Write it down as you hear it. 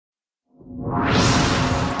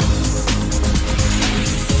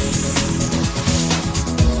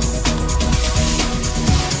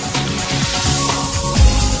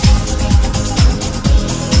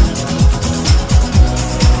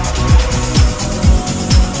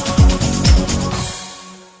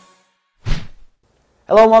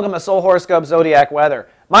Hello and welcome to Soul Horoscope Zodiac Weather.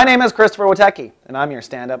 My name is Christopher Witecki, and I'm your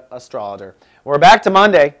stand-up astrologer. We're back to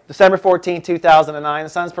Monday, December 14, 2009. The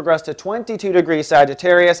sun's progressed to 22 degrees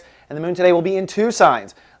Sagittarius, and the moon today will be in two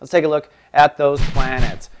signs. Let's take a look at those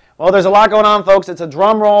planets. Well, there's a lot going on, folks. It's a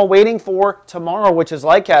drum roll waiting for tomorrow, which is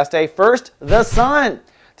Lightcast Day. First, the sun.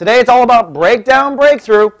 Today it's all about breakdown,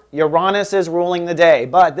 breakthrough. Uranus is ruling the day,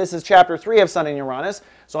 but this is chapter 3 of Sun and Uranus,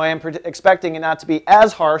 so I am expecting it not to be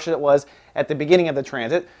as harsh as it was at the beginning of the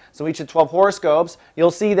transit. So each of 12 horoscopes, you'll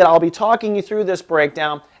see that I'll be talking you through this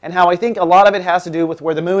breakdown and how I think a lot of it has to do with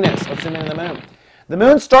where the moon is. Let's zoom into the moon. The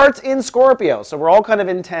moon starts in Scorpio, so we're all kind of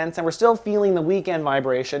intense and we're still feeling the weekend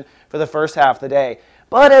vibration for the first half of the day.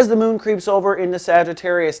 But as the moon creeps over into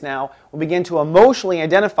Sagittarius now, we'll begin to emotionally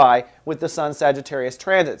identify with the Sun Sagittarius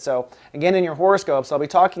transit. So again, in your horoscopes, I'll be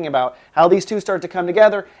talking about how these two start to come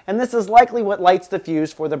together, and this is likely what lights the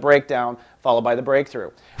fuse for the breakdown, followed by the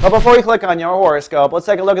breakthrough. But before you click on your horoscope, let's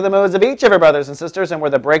take a look at the moods of each of your brothers and sisters and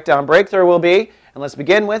where the breakdown breakthrough will be. And let's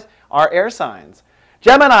begin with our air signs.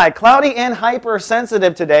 Gemini, cloudy and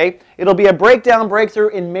hypersensitive today. It'll be a breakdown breakthrough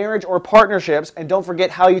in marriage or partnerships, and don't forget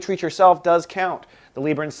how you treat yourself does count. The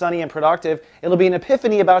Libran, sunny and productive. It'll be an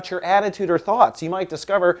epiphany about your attitude or thoughts. You might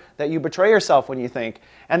discover that you betray yourself when you think.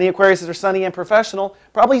 And the Aquariuses are sunny and professional.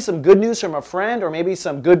 Probably some good news from a friend or maybe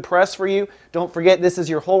some good press for you. Don't forget this is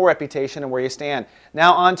your whole reputation and where you stand.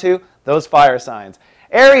 Now on to those fire signs.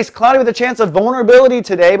 Aries, cloudy with a chance of vulnerability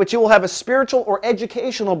today, but you will have a spiritual or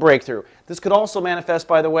educational breakthrough. This could also manifest,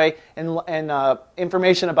 by the way, in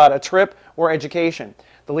information about a trip or education.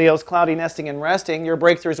 The Leos, cloudy, nesting, and resting. Your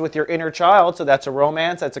breakthrough is with your inner child, so that's a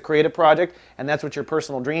romance, that's a creative project, and that's what your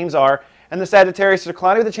personal dreams are. And the Sagittarius are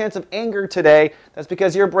cloudy with a chance of anger today. That's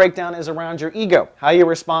because your breakdown is around your ego, how you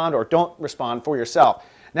respond or don't respond for yourself.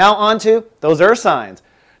 Now on to those earth signs.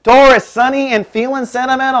 Taurus, sunny and feeling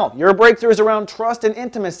sentimental. Your breakthrough is around trust and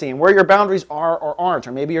intimacy and where your boundaries are or aren't,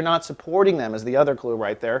 or maybe you're not supporting them is the other clue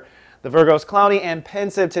right there. The Virgo's cloudy and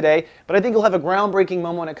pensive today, but I think you'll have a groundbreaking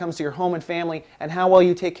moment when it comes to your home and family and how well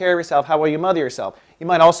you take care of yourself, how well you mother yourself. You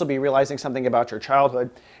might also be realizing something about your childhood.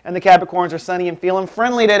 And the Capricorns are sunny and feeling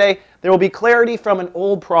friendly today. There will be clarity from an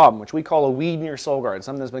old problem, which we call a weed in your soul garden,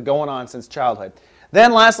 something that's been going on since childhood.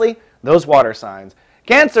 Then lastly, those water signs.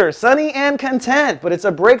 Cancer, sunny and content, but it's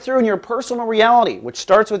a breakthrough in your personal reality, which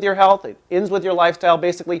starts with your health, it ends with your lifestyle,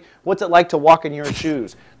 basically, what's it like to walk in your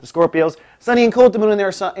shoes. The Scorpios, sunny and cool at the moon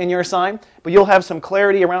in your sign, but you'll have some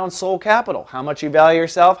clarity around soul capital, how much you value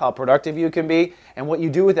yourself, how productive you can be, and what you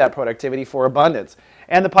do with that productivity for abundance.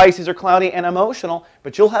 And the Pisces are cloudy and emotional,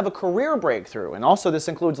 but you'll have a career breakthrough, and also this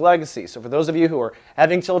includes legacy. So for those of you who are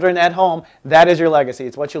having children at home, that is your legacy.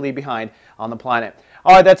 It's what you leave behind on the planet.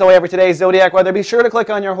 All right, that's all we have for today's Zodiac Weather. Be sure to click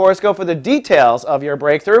on your horoscope for the details of your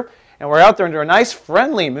breakthrough. And we're out there under a nice,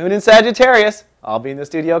 friendly moon in Sagittarius. I'll be in the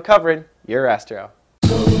studio covering your astro.